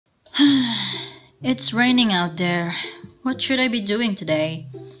It's raining out there. What should I be doing today?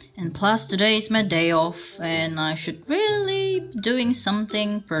 And plus today is my day off and I should really be doing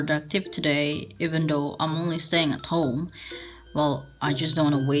something productive today even though I'm only staying at home. Well, I just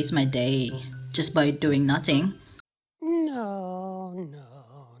don't want to waste my day just by doing nothing. No.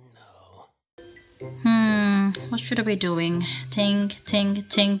 What should I be doing? Think,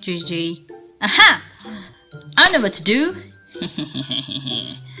 GG. Aha! I know what to do!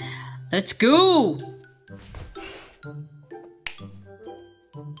 Let's go!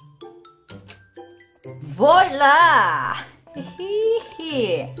 Voila!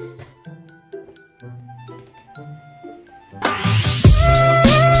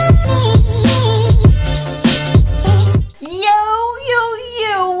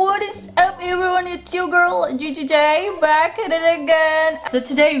 Yo, what is up everyone? It's your girl GGJ back at it again. So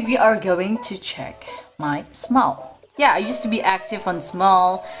today we are going to check my SMULE. Yeah, I used to be active on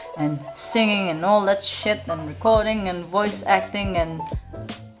SMULE and singing and all that shit and recording and voice acting and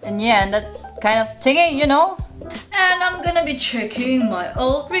yeah, and that kind of thingy, you know. And I'm gonna be checking my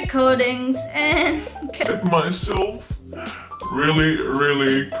old recordings and get myself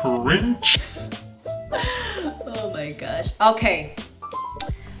really cringe. Oh my gosh. Okay,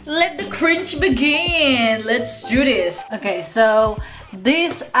 let the cringe begin. Let's do this. Okay, so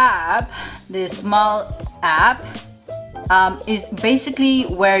this app, this SMULE app, is basically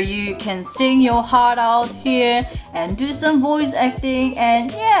where you can sing your heart out here and do some voice acting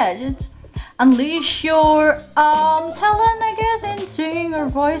and yeah, just unleash your talent, I guess, in singing or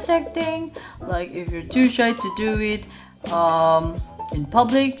voice acting. Like if you're too shy to do it in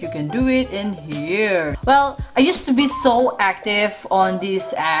public, you can do it in here. Well, I used to be so active on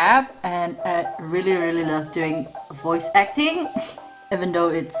this app and I really love doing voice acting even though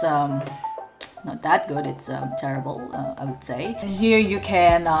it's not that good, it's terrible, I would say. And here you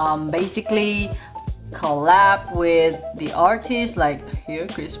can basically collab with the artists, like here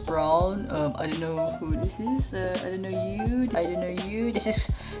Chris Brown, I don't know who this is, I don't know you, this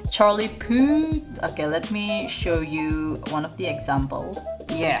is Charlie Puth. Okay, let me show you one of the examples.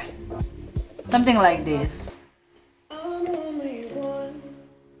 Yeah, something like this.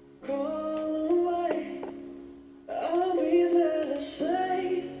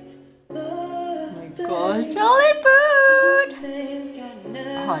 Gosh, Charlie Puth!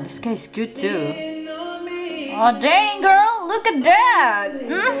 Oh, this guy is good too. Oh dang girl, look at that!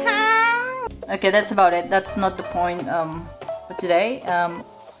 Okay, that's about it. That's not the point for today.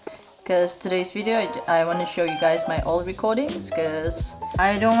 Because today's video I want to show you guys my old recordings, because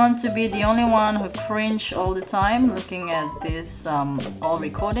I don't want to be the only one who cringe all the time looking at these old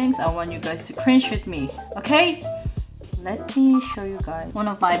recordings. I want you guys to cringe with me, okay? Let me show you guys one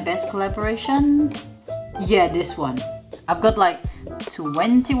of my best collaboration. Yeah, this one. I've got like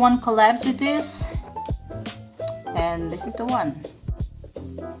 21 collabs with this, and this is the one.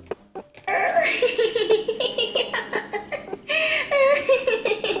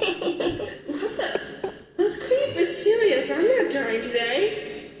 This creep is serious. I'm not dying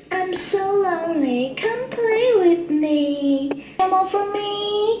today. I'm so lonely. Come play with me. Come over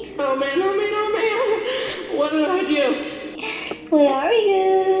me. Oh man. What did I do? Where are you?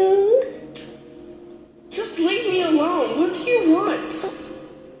 Just leave me alone. What do you want?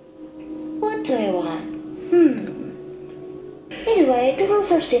 What do I want? Anyway, the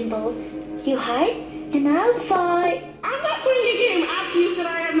rules are simple. You hide, and I'll fight. I'm not playing a game after you said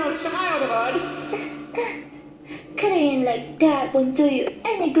I have no childhood. Cutting in like that won't do you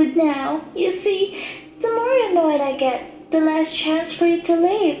any good now. You see, the more annoyed I get, the less chance for you to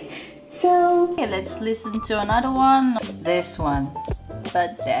live. So... Okay, let's listen to another one. This one.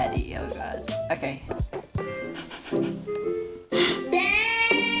 But Daddy, oh gosh. Okay.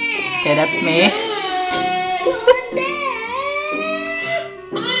 Okay, that's me.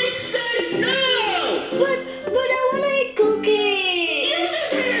 I said no! But I want to eat cookies! You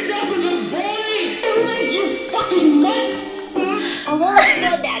just had enough of the boy! You fucking mutt! I want to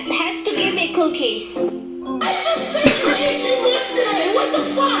know that has to give me cookies. I just said I ate too much today! What the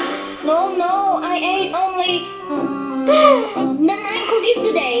fuck? No, I ate only the 9 cookies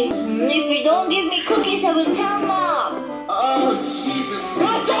today. If you don't give me cookies, I will tell Mom. Oh, Jesus.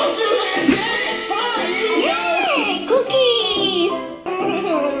 No, don't do that! Daddy, fine! Yay, cookies!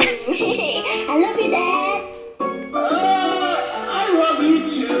 I love you, Dad. I love you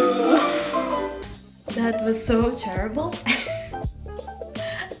too. That was so terrible.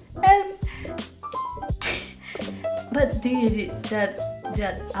 And but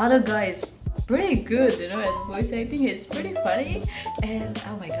that other guy is pretty good, you know, at voice acting. It's pretty funny. And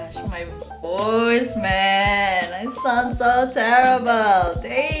oh my gosh, my voice, man, I sound so terrible.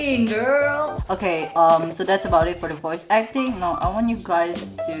 Dang, girl. Okay, so that's about it for the voice acting. Now I want you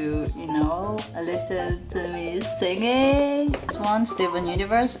guys to, listen to me singing. This one, Steven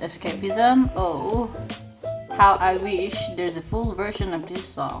Universe, Escapism. Oh, how I wish there's a full version of this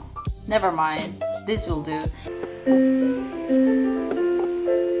song. Never mind, this will do.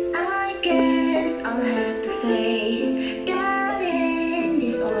 I guess I'll have to face God in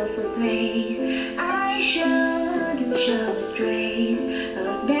this awful place. I shouldn't show a trace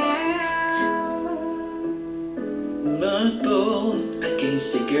of doubt. But pulled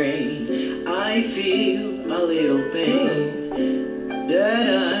against the grain, I feel a little pain that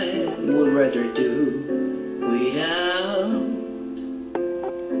I would rather do without.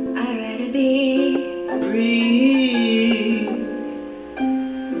 I'd rather be Breathe,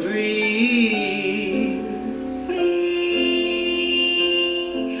 free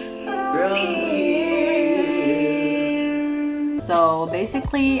from here. So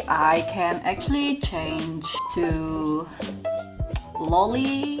basically, I can actually change to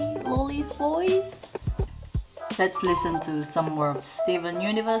Lolly's voice. Let's listen to some more of Steven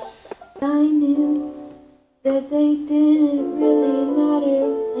Universe. I knew that they didn't really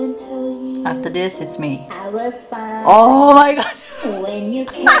matter until you. After this, it's me. I was fine Oh my god! when you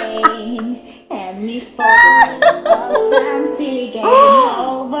came and we fought some silly game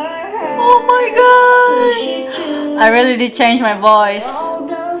over her. Oh my gosh! She chose I really did change my voice. all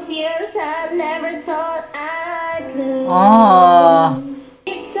those years I never thought I could. Oh.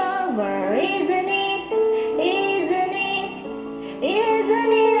 It's over, isn't it? Isn't it?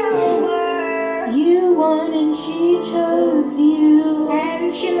 Isn't it over? You won and she chose you,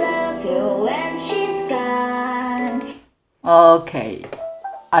 and she loved you when she's gone. Okay.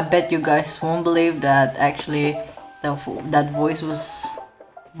 I bet you guys won't believe that actually that voice was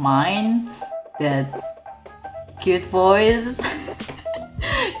mine. That cute voice.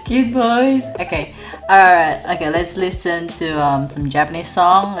 Cute voice. Okay. Alright. Okay, let's listen to some Japanese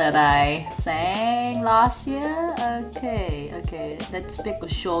song that I sang last year. Okay. Let's pick a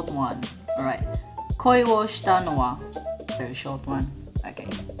short one. Alright. 恋をしたのは very short one. Okay.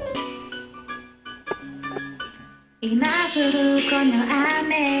 今降るこの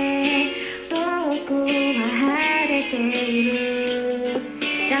雨、遠くは晴れている。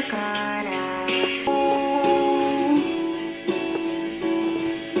だから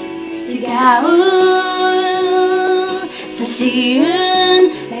違う差し運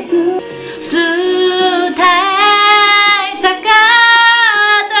伝えたか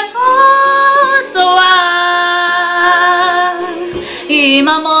ったことは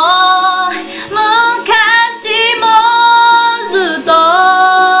今も昔もずっと同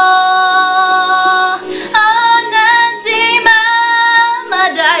じまま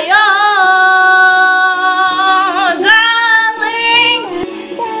だよ Darling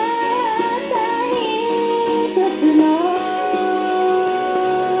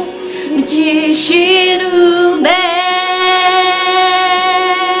道しるべ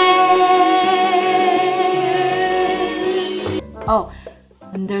Oh,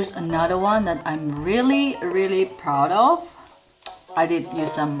 and there's another one that I'm really proud of. I did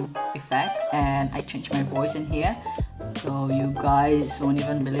use some effect and I changed my voice in here, so you guys won't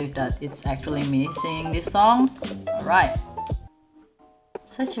even believe that it's actually me singing this song. Alright,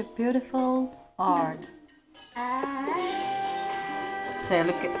 such a beautiful art. So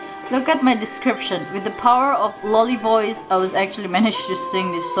look at my description. With the power of Lolly voice, I was actually managed to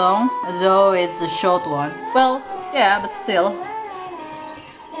sing this song, though it's a short one. Well, yeah, but still.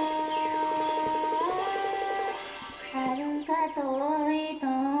 遥か遠い遠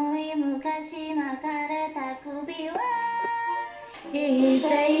い昔巻かれた首はいい成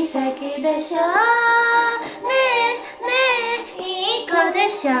績でしょねえねえいい子で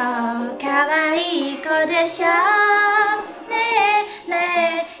しょ可愛い子でしょねえね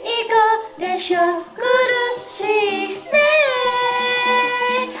えいい子でしょ苦しいね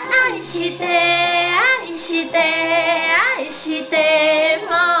愛して愛して愛して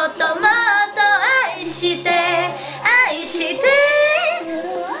もっともっと愛して愛して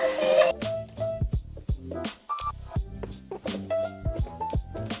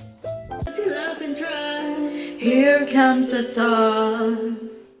Here comes a thought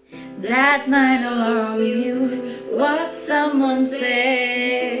that might alarm you. What someone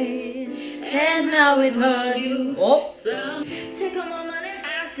said, and now it hurt you. Oh. Take a moment and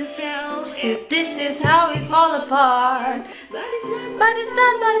ask yourself If this is how we fall apart, but it's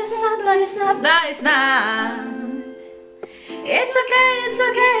not.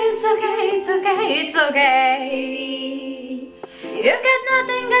 It's okay. You got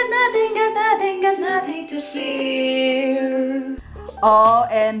nothing, got nothing, got nothing, got nothing to fear.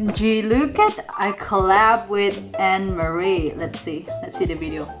 OMG, look at I collab with Anne Marie. Let's see the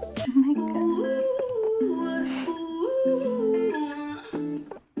video. Oh my god.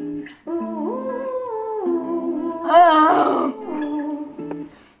 Oh.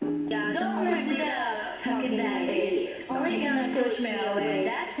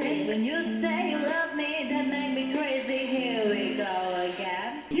 When you say you love me, that make me crazy. Here we go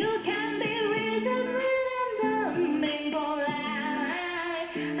again. You can be reason and being polite.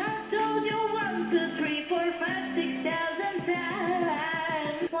 I told you 1, 2, 3, 4, 5, 6,000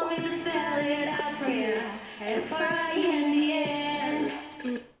 times. Want me to spell it out for you, and for I in the end.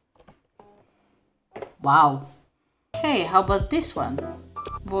 Wow. Okay, how about this one?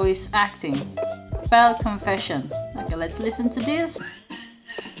 Voice acting. Spell confession. Okay, let's listen to this.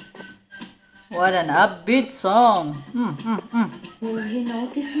 What an upbeat song. Will he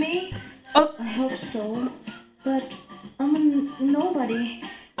notice me? Oh. I hope so. But I'm a nobody.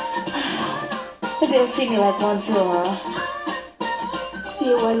 Maybe he'll see me like one too, huh? See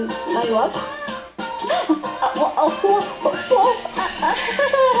you when I what?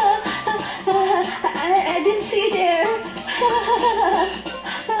 I didn't see you there.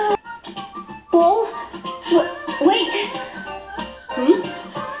 Paul? Wait!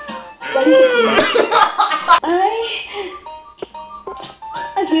 What is it?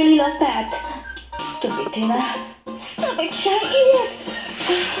 I really love that. Stupid Tina. Stupid shy idiot.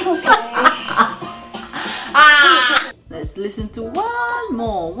 Okay. Let's listen to one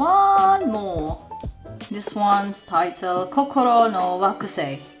more. This one's titled Kokoro no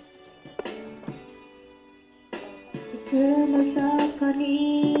Wakusei. いつもそこに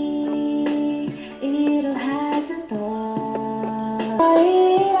いるはずと青色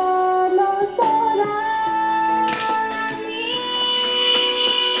の空に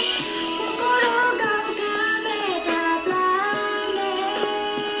心が深めたプラネ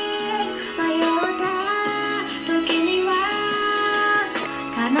迷った時には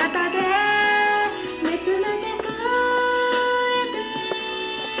彼方で見つめてくれて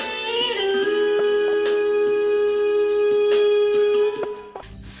いる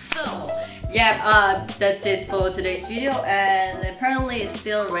Yeah, that's it for today's video, and apparently it's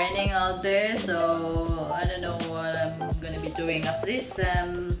still raining out there, so I don't know what I'm gonna be doing after this.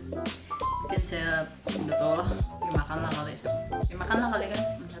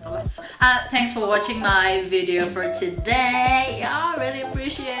 Thanks for watching my video for today. I really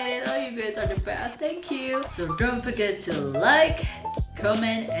appreciate it. Oh, you guys are the best. Thank you. So don't forget to like,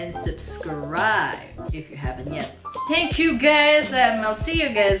 comment, and subscribe if you haven't yet. Thank you guys, and I'll see you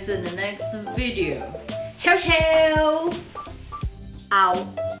guys in the next video. Ciao ciao.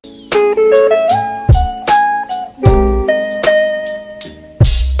 Ow.